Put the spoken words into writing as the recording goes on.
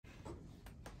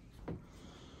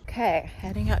Okay,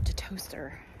 heading out to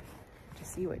Toaster to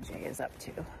see what Jay is up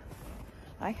to.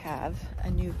 I have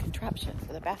a new contraption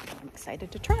for the bathroom I'm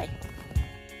excited to try.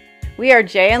 We are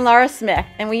Jay and Laura Smith,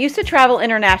 and we used to travel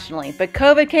internationally, but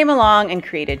COVID came along and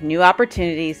created new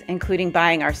opportunities, including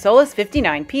buying our Solus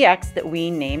 59 PX that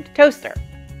we named Toaster.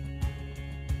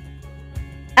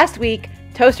 Last week,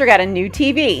 Toaster got a new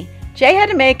TV. Jay had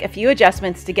to make a few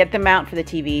adjustments to get the mount for the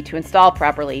TV to install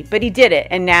properly, but he did it,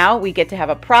 and now we get to have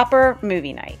a proper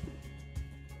movie night.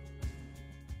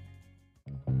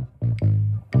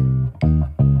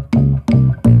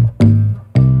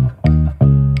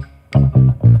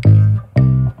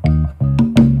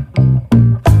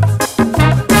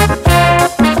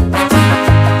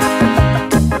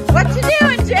 What you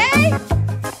doing, Jay?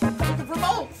 Looking for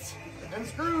bolts and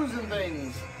screws and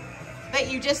things.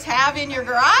 That you just have in your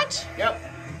garage? Yep.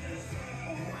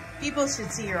 People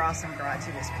should see your awesome garage.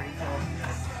 It is pretty cool.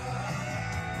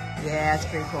 Yeah, it's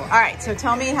pretty cool. All right, so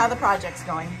tell me how the project's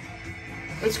going.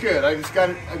 It's good. I just got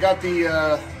it. I got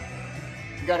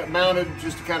it mounted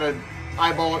just to kind of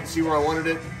eyeball it and see where I wanted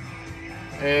it.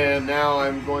 And now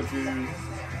I'm going to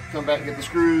come back and get the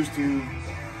screws to.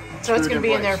 So it's going to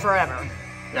be in there forever.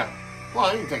 Yeah. Well,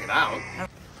 I can take it out.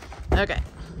 Okay.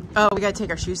 Oh, we got to take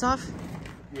our shoes off?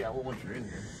 Yeah, well, once you're in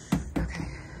here. Okay.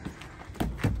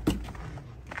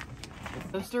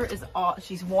 Toaster is all,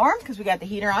 she's warm because we got the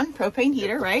heater on, propane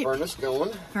heater, right? Furnace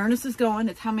going. Furnace is going.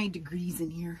 It's how many degrees in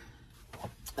here?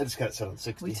 I just got it set on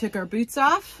 60. We took our boots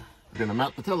off. We're going to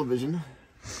mount the television.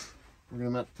 We're going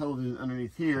to mount the television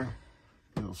underneath here.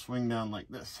 And it'll swing down like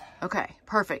this. Okay,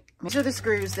 perfect. These are the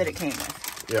screws that it came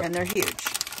with. Yep. And they're huge.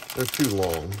 They're too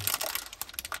long.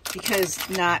 Because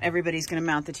not everybody's going to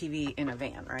mount the TV in a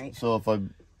van, right? So if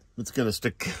it's going to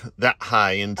stick that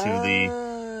high into the,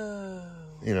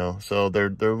 you know, so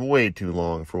they're way too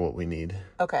long for what we need.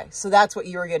 Okay, so that's what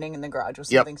you were getting in the garage, was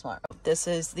something smaller.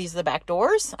 These are the back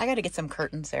doors. I got to get some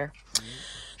curtains there.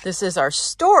 This is our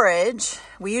storage.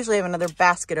 We usually have another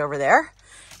basket over there,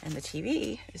 and the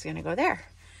TV is going to go there.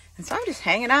 And so I'm just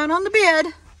hanging out on the bed.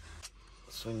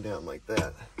 Swing down like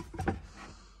that.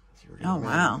 Oh,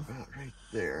 wow. Right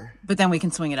there. But then we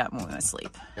can swing it up when we want to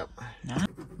sleep. Yep.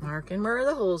 Marking where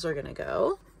the holes are going to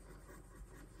go.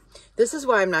 This is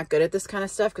why I'm not good at this kind of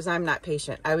stuff, because I'm not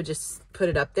patient. I would just put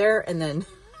it up there and then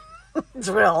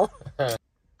drill. There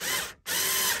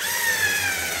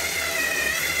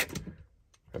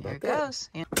it goes.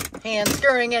 Hand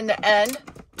screwing in the end.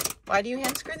 Why do you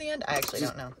hand screw the end? I actually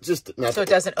don't know. Just not so it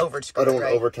doesn't over screw. I don't want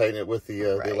to over tighten it with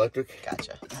the electric.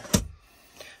 Gotcha.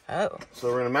 Oh. So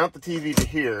we're gonna mount the TV to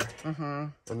here,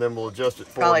 and then we'll adjust it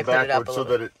forward and backwards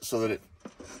so that it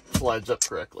slides up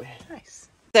correctly. Nice.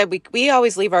 We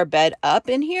always leave our bed up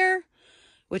in here,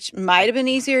 which might have been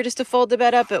easier just to fold the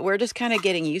bed up, but we're just kind of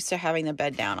getting used to having the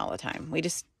bed down all the time. I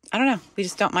don't know, we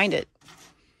just don't mind it.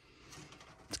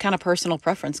 It's kind of personal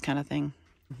preference kind of thing.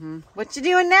 What you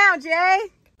doing now, Jay?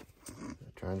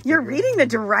 You're reading the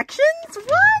directions?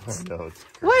 What? No,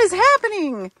 what is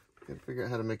happening? Gotta figure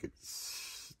out how to make it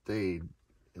stay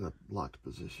in a locked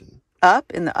position.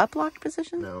 Up? In the up locked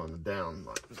position? No, in the down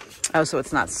locked position. Oh, so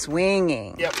it's not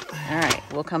swinging. Yep. All right,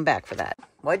 we'll come back for that.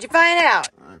 What'd you find out?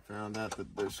 I found out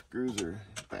that the screws are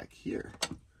back here.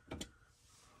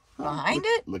 Behind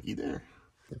it? Looky there.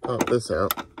 Pop this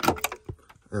out,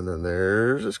 and then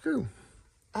there's a screw.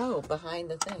 Oh,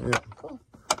 behind the thing. Yeah. Cool.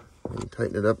 And you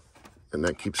tighten it up, and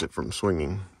that keeps it from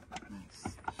swinging.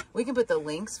 Nice. We can put the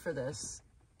links for this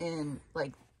in,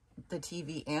 like, the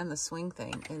TV and the swing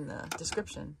thing in the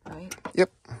description, right?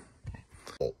 Yep.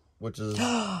 Okay. Which is...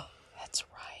 That's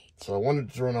right. So I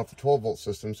wanted to run off the 12-volt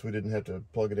system so we didn't have to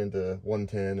plug it into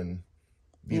 110 and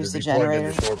use the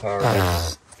generator. Plugged into shore power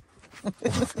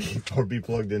or be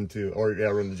plugged into,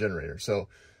 run the generator. So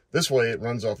this way it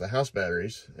runs off the house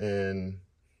batteries and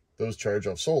those charge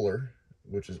off solar,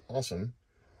 which is awesome.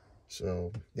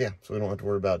 So yeah, so we don't have to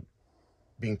worry about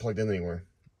being plugged in anywhere.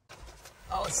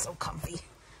 Oh, it's so comfy.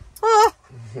 Oh,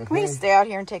 can we stay out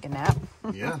here and take a nap?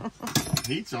 Yeah,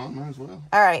 heat's on, might as well.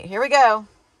 All right, here we go.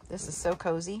 This is so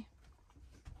cozy.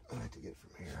 I like to get it from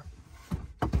here.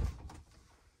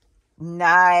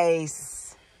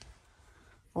 Nice.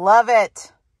 Love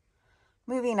it.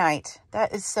 Movie night.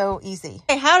 That is so easy.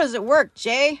 Hey, how does it work,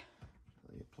 Jay?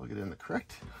 You plug it in the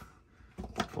correct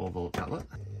 12-volt outlet.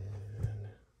 And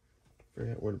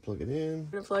figure out where to plug it in.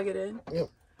 Where to plug it in? Yep.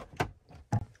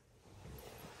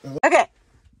 Okay.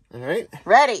 All right.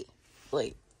 Ready.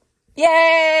 Wait.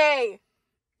 Yay!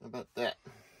 How about that?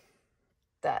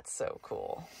 That's so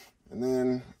cool. And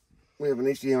then we have an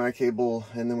HDMI cable,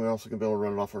 and then we also can be able to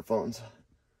run it off our phones.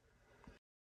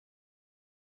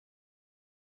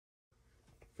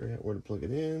 Figure out where to plug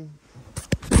it in.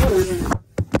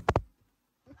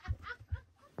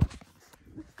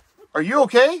 Are you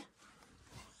okay?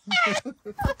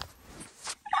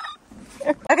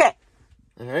 Okay.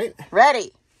 All right.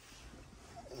 Ready.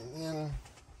 And then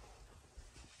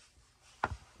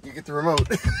you get the remote.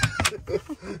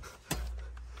 Because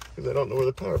I don't know where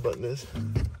the power button is.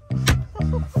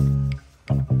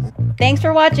 Thanks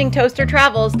for watching Toaster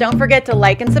Travels. Don't forget to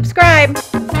like and subscribe.